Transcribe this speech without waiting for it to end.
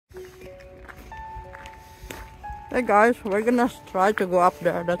Hey guys, we're gonna try to go up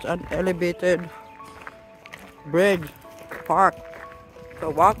there. That's an elevated bridge park.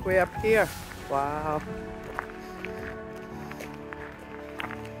 So walkway up here. Wow.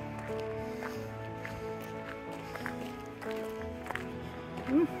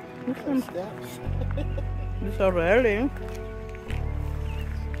 This is a railing.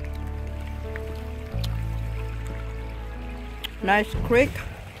 Nice creek.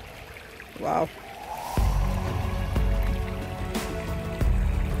 Wow.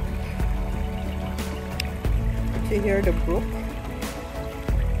 See here the brook.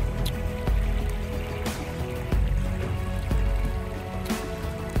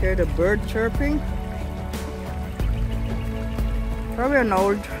 Hear the bird chirping. Probably an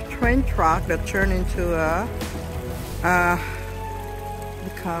old train track that turned into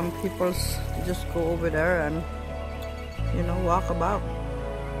become people's just go over there and walk about.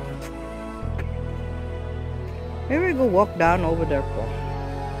 Maybe we go walk down over there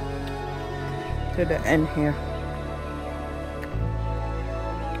to the end here.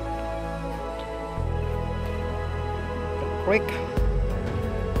 The creek.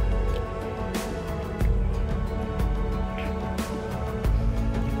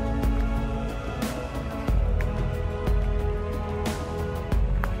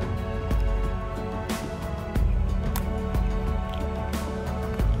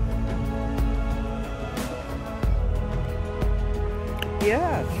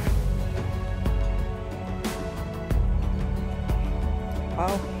 Yes.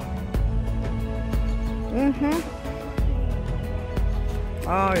 Wow.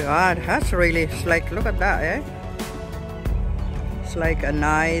 Oh God, that's really, it's like, look at that, eh? It's like a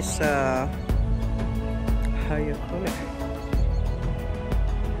nice, how you call it?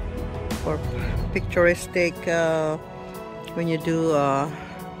 For picturesque, when you do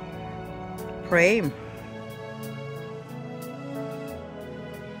frame.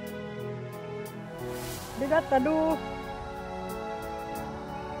 Bigat tadu.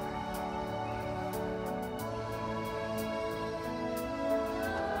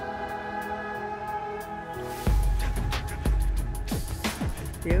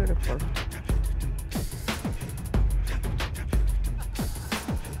 Beautiful.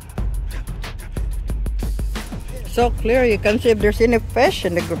 So clear, you can see if there's any fish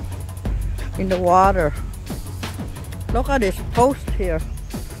in the water. Look at this post here.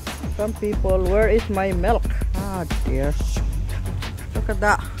 Some people, where is my milk? Ah dear. Look at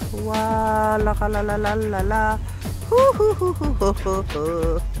that. Wow, la la la la la la. Hoo hoo hoo hoo hoo hoo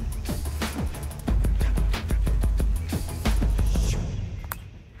hoo.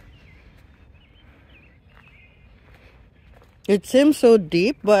 It seems so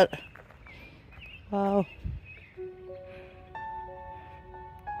deep, but wow.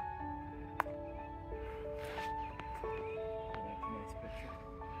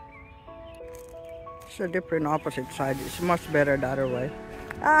 It's a different opposite side. It's much better the other way.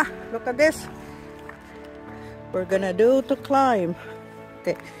 Ah, look at this. We're gonna do to climb.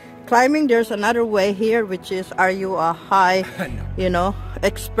 Okay, climbing, there's another way here, which is, are you a high,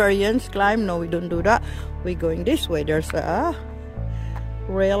 experienced climb? No, we don't do that. We're going this way. There's a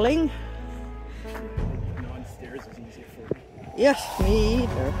railing. Non-stairs is easier for me. Yes, me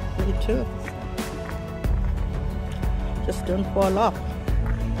either. Me too. Just don't fall off.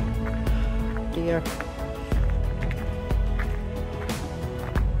 Dear.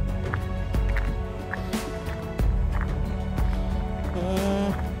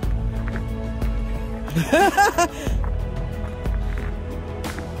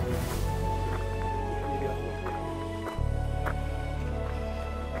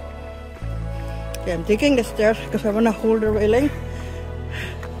 Okay, I'm taking the stairs because I want to hold the railing.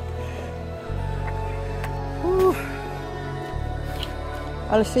 Whew.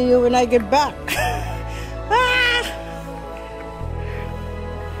 I'll see you when I get back. Ah!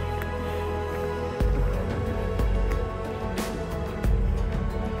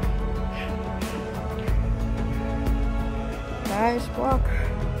 Nice walk.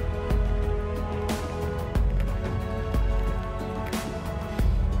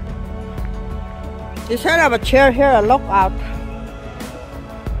 You should have a chair here, a lookout.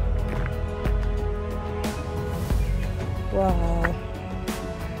 Wow.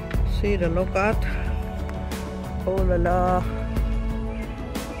 See the lookout? Oh la la.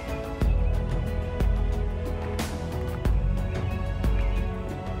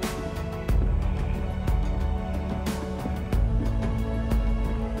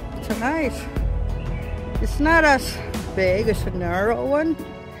 It's nice. It's not as big as a narrow one.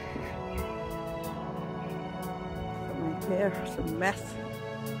 My hair, some mess.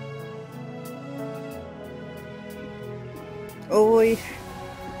 Oh,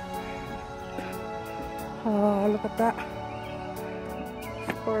 oh, look at that.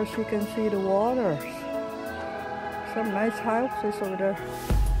 Of course, you can see the water. Some nice houses over there.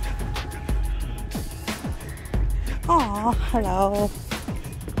 Oh, hello.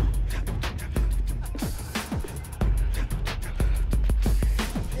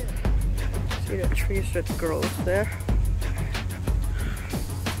 See the trees that grows there.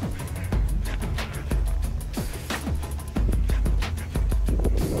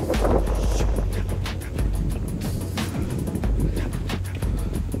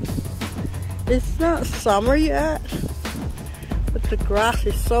 It's not summer yet, but the grass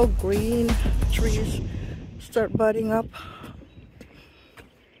is so green. Trees start budding up.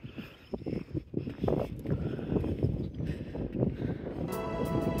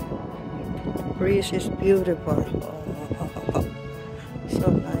 The breeze is beautiful. Oh, so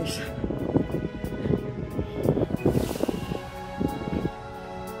nice.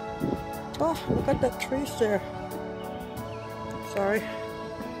 Oh, look at the trees there. Sorry.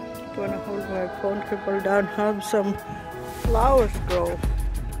 When I hold my phone, people down, have some flowers grow.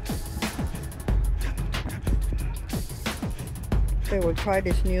 Okay, we'll try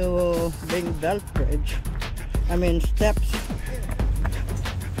this new big belt bridge. I mean steps.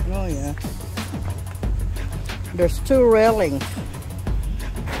 Oh yeah. There's 2 railings.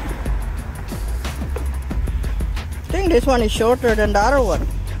 I think this one is shorter than the other one.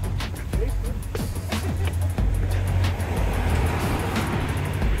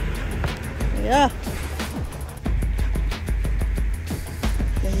 Yeah.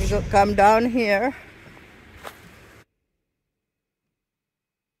 Then you come down here.